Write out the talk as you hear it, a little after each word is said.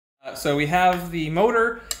So we have the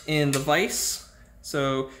motor in the vise.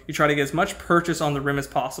 So you try to get as much purchase on the rim as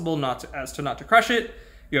possible, not to crush it.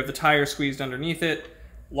 You have the tire squeezed underneath it.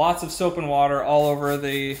 Lots of soap and water all over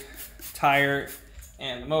the tire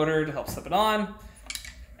and the motor to help slip it on.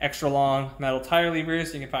 Extra long metal tire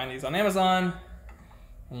levers. You can find these on Amazon.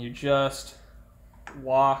 And you just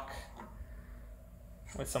walk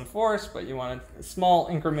with some force, but you want small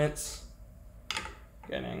increments.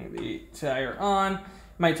 Getting the tire on.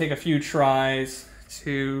 Might take a few tries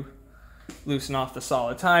to loosen off the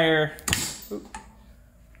solid tire. Oop.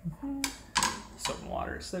 Soap and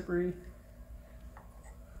water is slippery.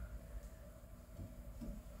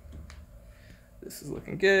 This is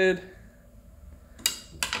looking good.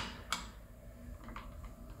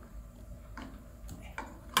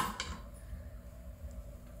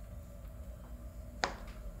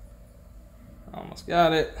 Almost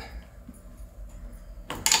got it.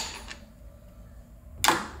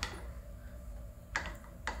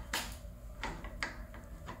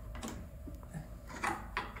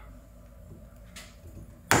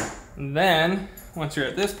 And then, once you're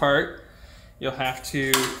at this part, you'll have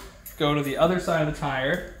to go to the other side of the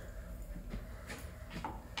tire.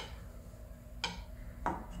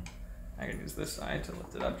 I can use this side to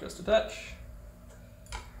lift it up just a touch.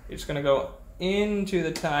 You're just gonna go into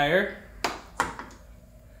the tire,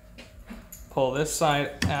 pull this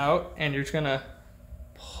side out, and you're just gonna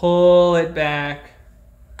pull it back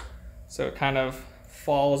so it kind of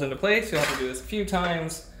falls into place. You'll have to do this a few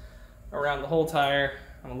times around the whole tire.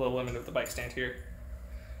 I'm a little limited with the bike stand here.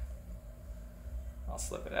 I'll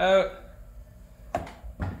slip it out.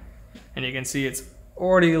 And you can see it's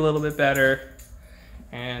already a little bit better.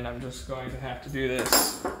 And I'm just going to have to do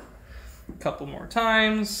this a couple more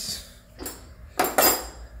times.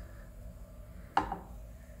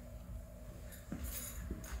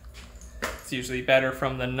 It's usually better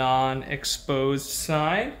from the non-exposed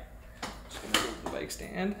side. Just gonna move the bike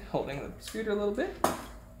stand, holding the scooter a little bit.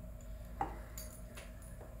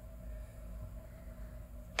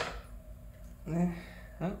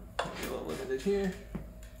 Oh, a little limited here.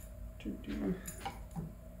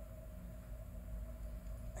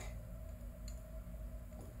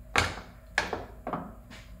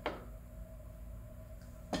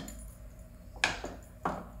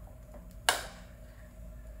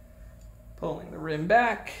 Pulling the rim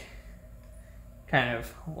back, kind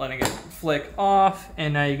of letting it flick off,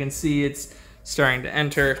 and now you can see it's starting to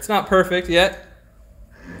enter. It's not perfect yet.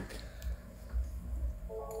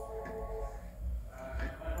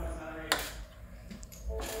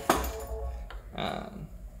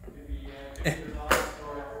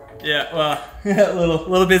 Yeah, well, a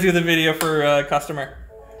little busy with the video for a customer.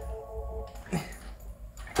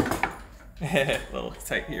 A little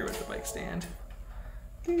tight here with the bike stand.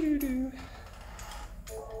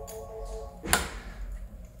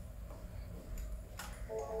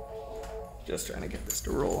 Just trying to get this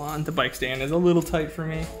to roll on. The bike stand is a little tight for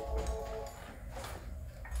me.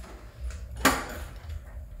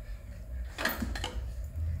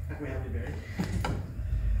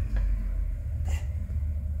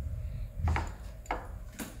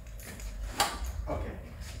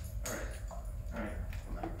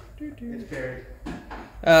 It's buried.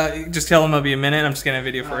 Just tell him I'll be a minute. I'm just getting a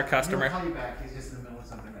video for a customer. He'll call you back. He's just in the middle of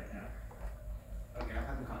something right now. Okay, I'll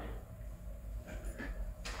have him call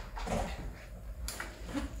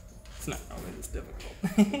you. It's not always this difficult.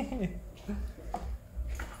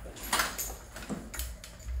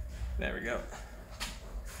 There we go.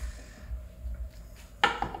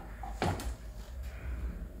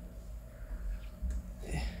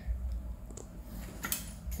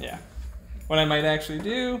 Yeah. What I might actually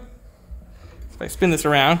do, if I spin this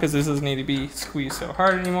around, because this doesn't need to be squeezed so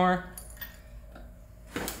hard anymore.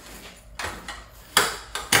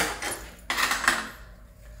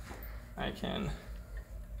 I can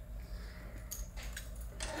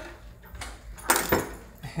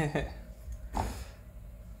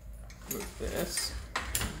move this,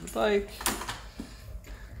 move the bike,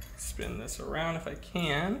 spin this around if I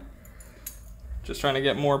can. Just trying to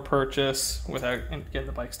get more purchase without getting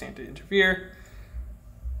the bike stand to interfere.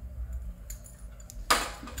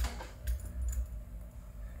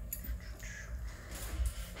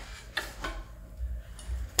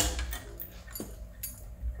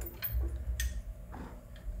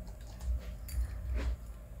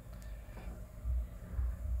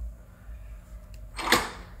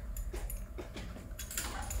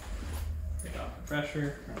 Take off the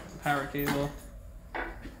pressure, power cable.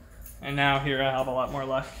 And now here I have a lot more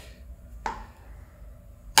luck.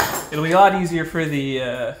 It'll be a lot easier for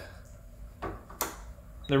the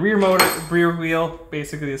rear motor, rear wheel,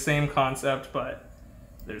 basically the same concept, but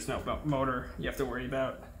there's no motor you have to worry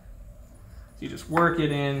about. So you just work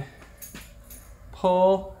it in,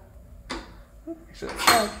 pull, actually,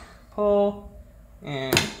 pull,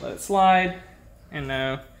 and let it slide. And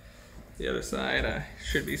now the other side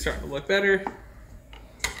should be starting to look better.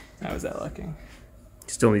 How is that looking?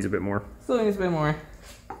 Still needs a bit more. Still needs a bit more.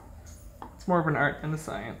 It's more of an art than a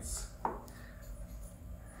science.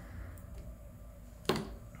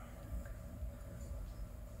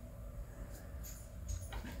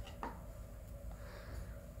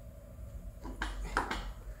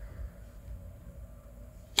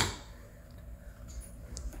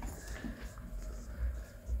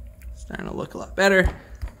 Starting to look a lot better.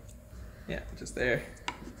 Yeah, just there.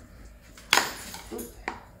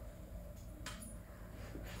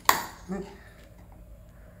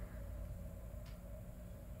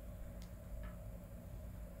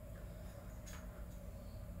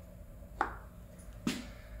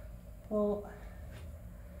 Pull.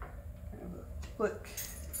 And a flick.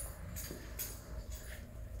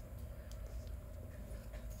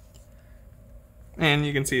 And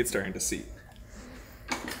you can see it's starting to seat.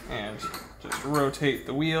 And just rotate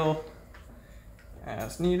the wheel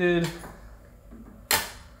as needed.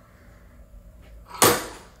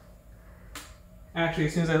 Actually,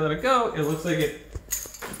 as soon as I let it go, it looks like it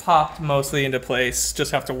popped mostly into place.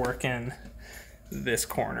 Just have to work in this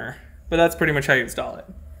corner. But that's pretty much how you install it.